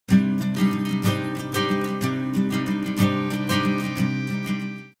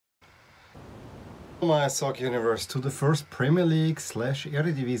My soccer universe, to the first Premier League /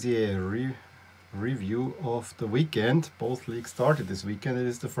 Eredivisie review of the weekend. Both leagues started this weekend. It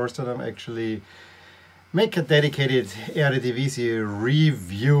is the first time I'm actually make a dedicated Eredivisie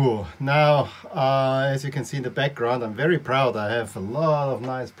review. Now, as you can see in the background, I'm very proud. I have a lot of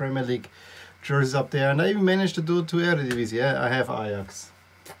nice Premier League jerseys up there, and I even managed to do it to Eredivisie. I have Ajax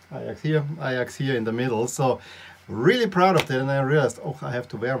here in the middle. So really proud of that, and I realized, oh, I have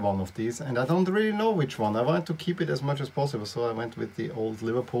to wear one of these, and I don't really know which one. I want to keep it as much as possible, so I went with the old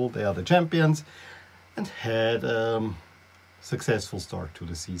Liverpool. They are the champions, and had a successful start to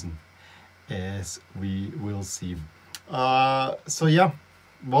the season, as we will see. So yeah,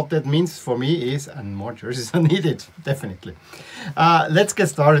 what that means for me is, and more jerseys are needed, definitely. Let's get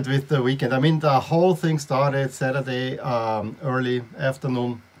started with the weekend. I mean, the whole thing started Saturday early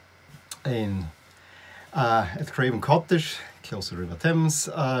afternoon at Craven Cottage, close to River Thames,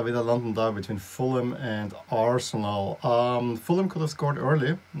 with a London derby between Fulham and Arsenal. Fulham could have scored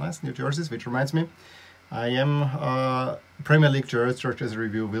early. Nice new jerseys, which reminds me, I am Premier League jerseys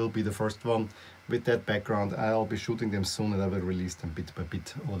review will be the first one with that background. I'll be shooting them soon, and I will release them bit by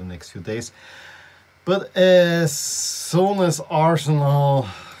bit over the next few days. But as soon as Arsenal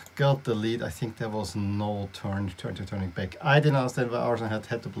got the lead, I think there was no turning back. I didn't understand why Arsenal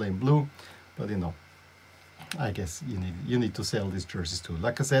had to play in blue, but you know, I guess you need to sell these jerseys too.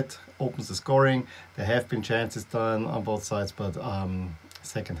 Like I said, opens the scoring. There have been chances done on both sides, but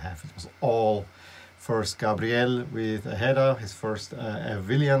second half it was all first Gabriel with a header, his first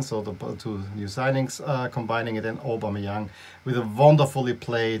Willian, so the two new signings combining it, and Aubameyang with a wonderfully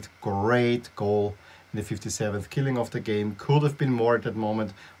played, great goal in the 57th, killing off the game. Could have been more at that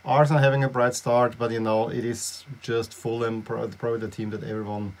moment. Arsenal having a bright start, but you know, it is just Fulham, probably the team that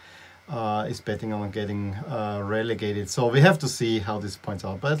everyone is betting on getting relegated. So we have to see how this points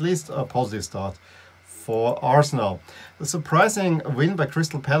out, but at least a positive start for Arsenal. A surprising win by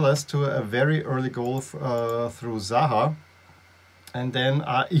Crystal Palace to a very early goal through Zaha, and then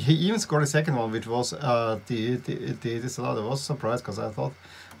he even scored a second one, which was the Salah. I was surprised because I thought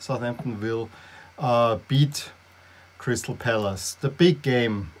Southampton will beat Crystal Palace. The big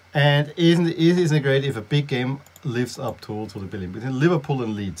game, and isn't it great if a big game lives up to the billing between Liverpool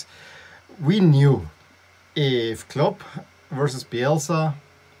and Leeds? We knew if Klopp versus Bielsa,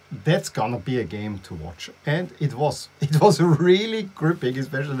 that's gonna be a game to watch, and it was really gripping,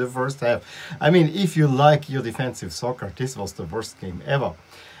 especially the first half. I mean, if you like your defensive soccer, this was the worst game ever.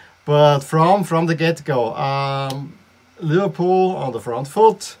 But from the get-go, Liverpool on the front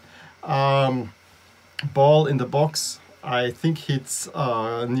foot, ball in the box, I think hits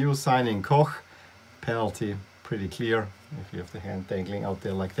new signing Koch, penalty, pretty clear if you have the hand dangling out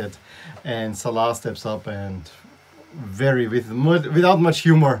there like that, and Salah steps up and without much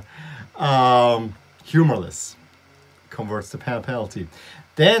humor, humorless, converts the penalty.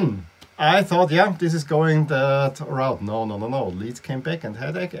 Then I thought, yeah, this is going that route. No. Leeds came back and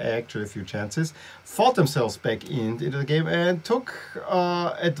had actually a few chances, fought themselves back into the game, and took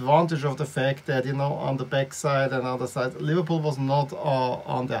advantage of the fact that, you know, on the backside and other side, Liverpool was not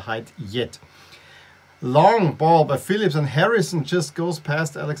on their height yet. Long ball by Phillips, and Harrison just goes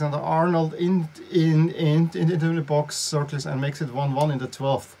past Alexander-Arnold into the box circles and makes it 1-1 in the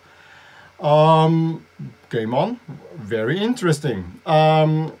 12th. Game on, very interesting.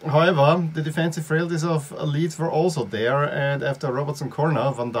 However, the defensive frailties of Leeds were also there, and after a Robertson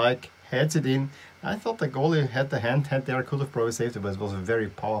corner, Van Dijk heads it in. I thought the goalie had the hand there, could have probably saved it, but it was a very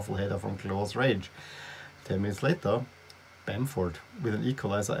powerful header from close range. 10 minutes later, Bamford with an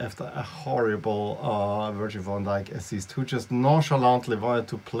equalizer after a horrible Virgil van Dijk assist, who just nonchalantly wanted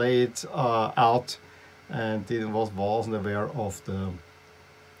to play it out, and wasn't aware of the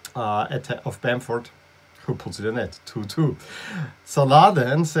attack of Bamford, who puts it in net. 2-2. Salah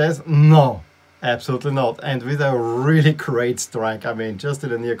then says no, absolutely not, and with a really great strike. I mean, just in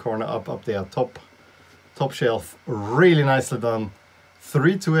the near corner, up there, top shelf, really nicely done.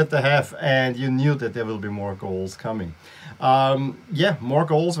 3-2 at the half, and you knew that there will be more goals coming. Yeah, more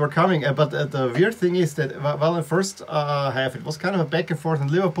goals were coming, but the weird thing is that, well, in the first half it was kind of a back and forth,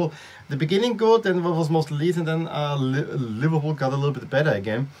 and Liverpool, the beginning good, and it was mostly Leeds, and then Liverpool got a little bit better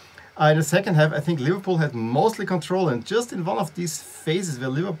again. In the second half, I think Liverpool had mostly control, and just in one of these phases where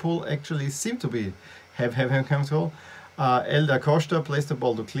Liverpool actually seemed to have control, Elder Costa plays the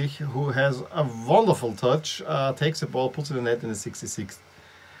ball to Klich, who has a wonderful touch, takes the ball, puts it in the net in the 66th.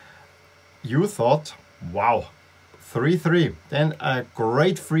 You thought, wow, 3-3. Then a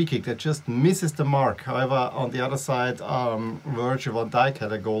great free kick that just misses the mark. However, on the other side, Virgil van Dijk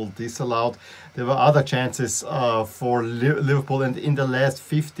had a goal disallowed. There were other chances for Liverpool, and in the last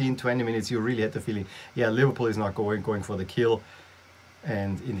 15-20 minutes, you really had the feeling, yeah, Liverpool is not going for the kill.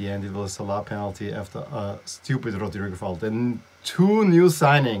 And in the end, it was a Salah penalty after a stupid Rodrigo foul. Then 2 new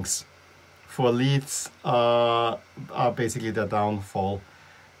signings for Leeds are basically their downfall.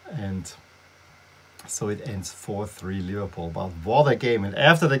 And so it ends 4-3 Liverpool. But what a game. And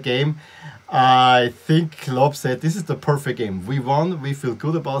after the game, I think Klopp said, this is the perfect game. We won, we feel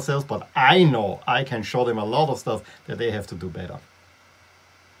good about ourselves, but I know I can show them a lot of stuff that they have to do better.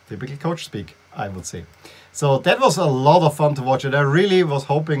 Typical coach speak, I would say. So that was a lot of fun to watch, and I really was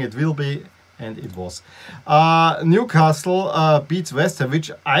hoping it will be, and it was. Newcastle beats West Ham,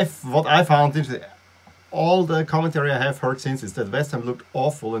 which what I found interesting. All the commentary I have heard since is that West Ham looked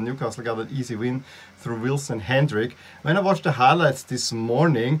awful and Newcastle got an easy win through Wilson Hendrick. When I watched the highlights this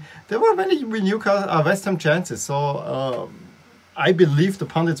morning, there were many West Ham chances. So I believe the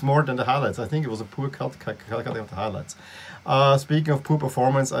pundits more than the highlights. I think it was a poor cutting of the highlights. Speaking of poor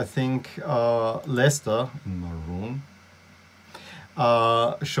performance, I think Leicester, maroon,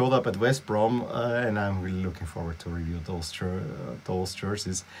 showed up at West Brom, and I'm really looking forward to review those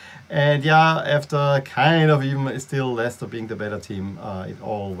jerseys. And yeah, after kind of even still Leicester being the better team, it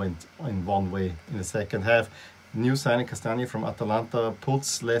all went in one way in the second half. New signing Castagna from Atalanta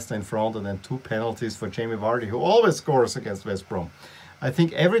puts Leicester in front, and then 2 penalties for Jamie Vardy, who always scores against West Brom. I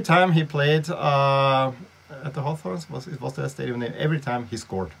think every time he played at the Hawthorns, it was their stadium name, every time he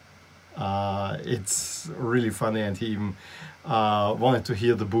scored. It's really funny, and he even wanted to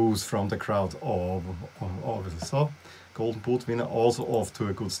hear the boos from the crowd, obviously. So, Golden Boot winner, also off to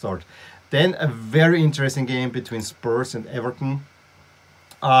a good start. Then a very interesting game between Spurs and Everton.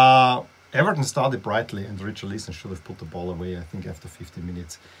 Everton started brightly, and Richarlison should have put the ball away, I think, after 50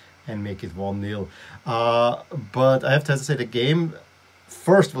 minutes and make it 1-0. But I have to say the game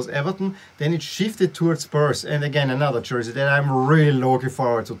first was Everton, then it shifted towards Spurs, and again another jersey that I'm really looking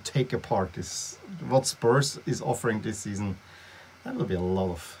forward to take apart. Is what Spurs is offering this season. That will be a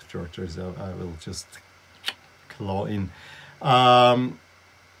lot of jerseys I will just claw in.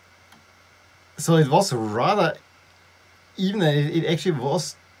 So it was rather even. It actually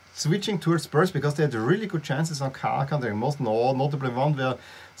was switching towards Spurs because they had really good chances on counter. Most notably one where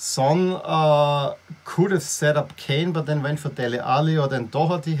Son could have set up Kane, but then went for Dele Alli, or then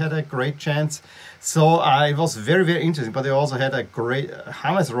Doherty had a great chance. So it was very, very interesting. But they also had a great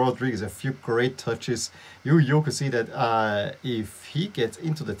James Rodriguez, a few great touches. You could see that if he gets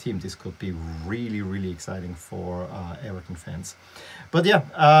into the team, this could be really, really exciting for Everton fans. But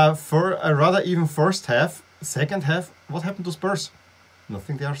yeah, for a rather even first half. Second half, what happened to Spurs?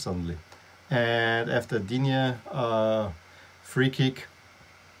 Nothing there suddenly. And after Digne free kick,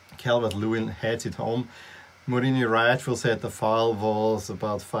 Calvert-Lewin heads it home. Mourinho rightfully said the foul was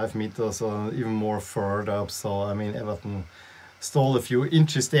about 5 meters or even more further up. So I mean, Everton stole a few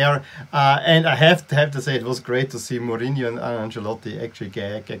inches there. And I have to say it was great to see Mourinho and Ancelotti actually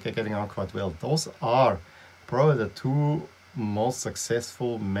getting on quite well. Those are probably the 2 most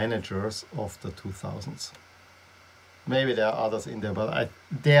successful managers of the 2000s. Maybe there are others in there, but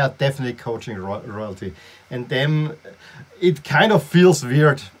they are definitely coaching royalty. And them, it kind of feels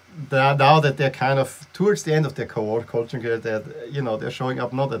weird now that they're kind of towards the end of their coaching career, that, you know, they're showing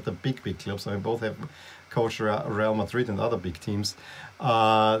up not at the big clubs. I mean, both have coached Real Madrid and other big teams.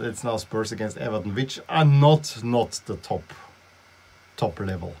 It's now Spurs against Everton, which are not the top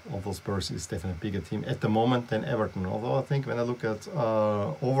level. Although Spurs is definitely a bigger team at the moment than Everton. Although I think when I look at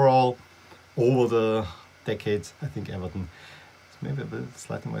overall over the decades, I think Everton is maybe a bit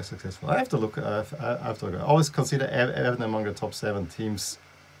slightly more successful. I have to look. I always consider Everton among the top 7 teams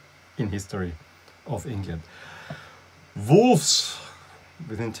in history of England. Wolves,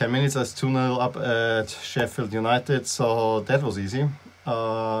 within 10 minutes, as 2-0 up at Sheffield United, so that was easy.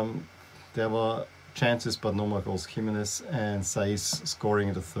 There were chances, but no more goals. Jimenez and Saiz scoring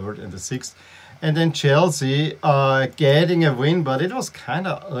in the 3rd and the 6th. And then Chelsea getting a win, but it was kind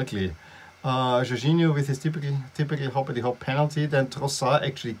of ugly. Jorginho with his typical hoppity-hop penalty. Then Trossard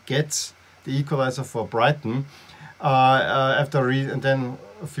actually gets the equalizer for Brighton. And then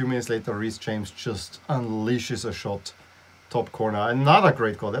a few minutes later, Reece James just unleashes a shot, top corner. Another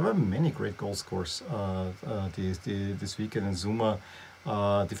great goal. There were many great goal scores this weekend. And Zuma,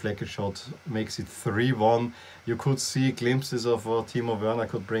 deflected shot, makes it 3-1. You could see glimpses of what Timo Werner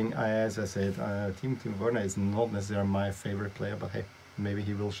could bring. As I said, Timo Werner is not necessarily my favorite player, but hey, maybe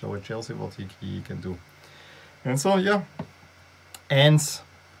he will show at Chelsea what he can do. And so, yeah, ends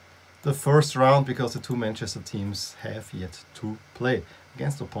the first round because the two Manchester teams have yet to play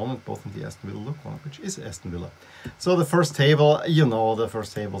against opponent, both in the Aston Villa Look one, which is Aston Villa. So the first table, you know, the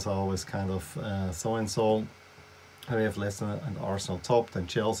first tables are always kind of so-and-so. We have Leicester and Arsenal top, then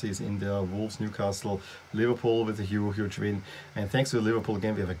Chelsea is in there, Wolves, Newcastle, Liverpool with a huge win. And thanks to the Liverpool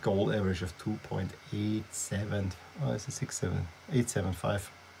game, we have a goal average of 2.87. Oh, is it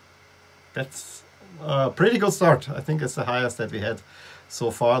 875? That's a pretty good start. I think it's the highest that we had so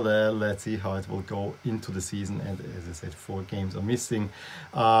far. Let's see how it will go into the season. And as I said, 4 games are missing.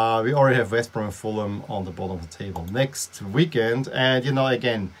 We already have West Brom and Fulham on the bottom of the table next weekend. And you know,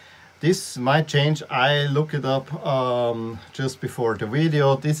 again, this might change. I looked it up just before the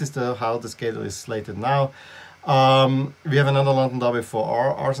video. This is how the schedule is slated now. We have another London derby for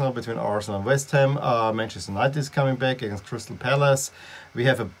Arsenal, between Arsenal and West Ham. Manchester United is coming back against Crystal Palace. We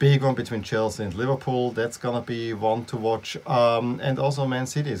have a big one between Chelsea and Liverpool. That's gonna be one to watch. And also Man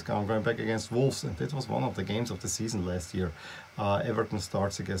City is going back against Wolves, and that was one of the games of the season last year. Everton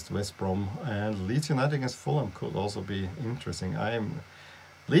starts against West Brom, and Leeds United against Fulham could also be interesting.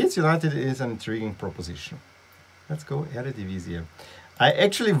 Leeds United is an intriguing proposition. Let's go Eredivisie. I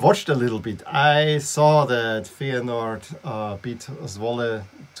actually watched a little bit. I saw that Feyenoord beat Zwolle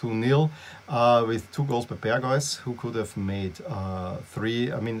 2-0 with 2 goals by Berghuis, who could have made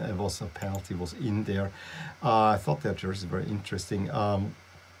 3. I mean, it was a penalty, was in there. I thought their jersey very interesting,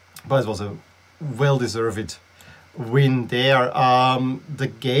 but it was a well-deserved win there. The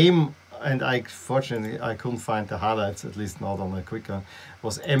game, and fortunately I couldn't find the highlights, at least not on a quick one,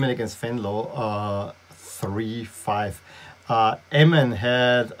 was Emmen against Venlo, 3-5. Emmen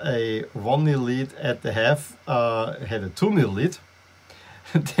had a 1-0 lead at the half, had a 2-0 lead.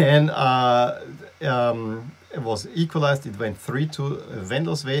 Then it was equalized, it went 3-2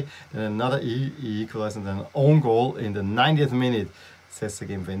 Venlo's way, then another equalized, and then an own goal in the 90th minute. Sets the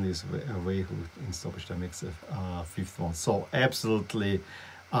game Venlo's way, who in stoppage time makes the 5th one. So absolutely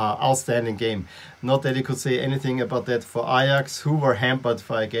outstanding game. Not that you could say anything about that for Ajax, who were hampered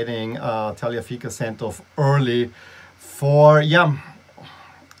by getting Tagliafico sent off early for,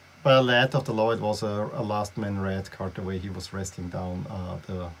 by a letter of the law. It was a last man red card, the way he was wrestling down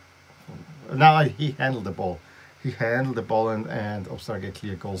he handled the ball. He handled the ball and obstructed a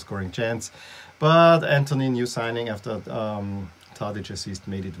clear goal scoring chance. But Anthony, new signing after Tadic assist,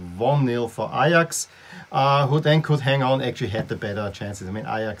 made it 1-0 for Ajax, who then could hang on, actually had the better chances. I mean,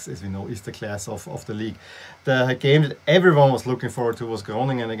 Ajax, as we know, is the class of the league. The game that everyone was looking forward to was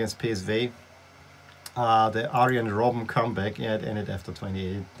Groningen against PSV. The Arjen Robben comeback, it ended after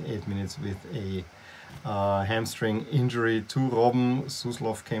 28 minutes with a hamstring injury to Robben.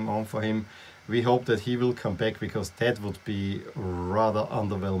 Suslov came on for him. We hope that he will come back, because that would be rather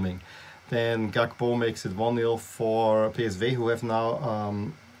underwhelming. Then Gakpo makes it 1-0 for PSV, who have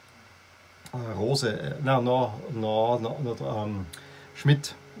now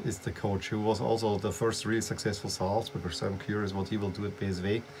Schmidt is the coach, who was also the first really successful Salzburger, so I'm curious what he will do at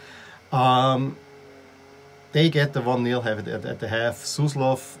PSV. They get the 1-0, have it at the half.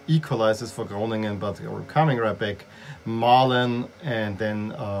 Suslov equalizes for Groningen, but coming right back, Malen, and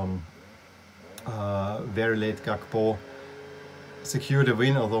then very late Gakpo secured a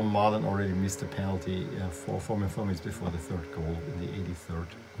win, although Malen already missed a penalty 4 minutes before the 3rd goal in the 83rd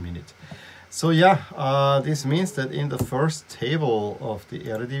minute. So this means that in the first table of the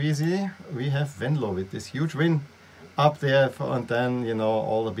Eredivisie, we have Venlo with this huge win up there, and then, you know,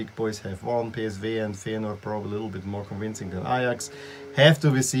 all the big boys have won. PSV and Feyenoord probably a little bit more convincing than Ajax. Have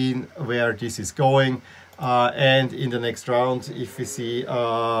to be seen where this is going. And in the next round, if we see,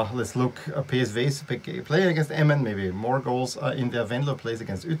 let's look, PSV playing against Emmen, maybe more goals in their. Venlo plays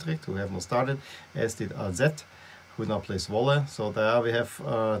against Utrecht, who have not started, as did AZ, who now plays Zwolle. So there we have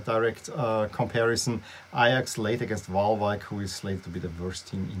direct comparison. Ajax late against Waalwijk, who is slated to be the worst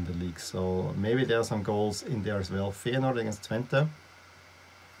team in the league. So maybe there are some goals in there as well. Feyenoord against Twente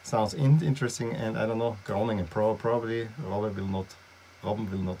sounds interesting, and I don't know, Groningen probably Robben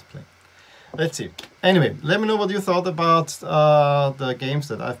will not play. Let's see. Anyway, let me know what you thought about the games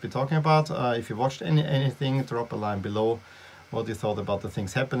that I've been talking about. If you watched anything, drop a line below what you thought about the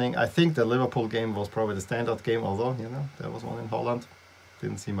things happening. I think the Liverpool game was probably the standout game, although, you know, there was one in Holland.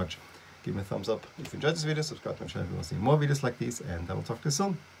 Didn't see much. Give me a thumbs up if you enjoyed this video, subscribe to my channel if you want to see more videos like these, and I will talk to you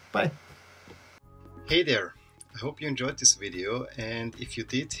soon. Bye! Hey there! I hope you enjoyed this video, and if you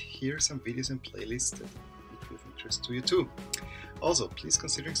did, here are some videos and playlists that would be of interest to you too. Also, please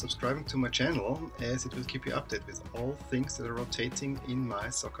consider subscribing to my channel, as it will keep you updated with all things that are rotating in my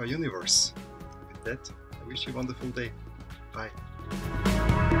soccer universe. With that, I wish you a wonderful day. Bye.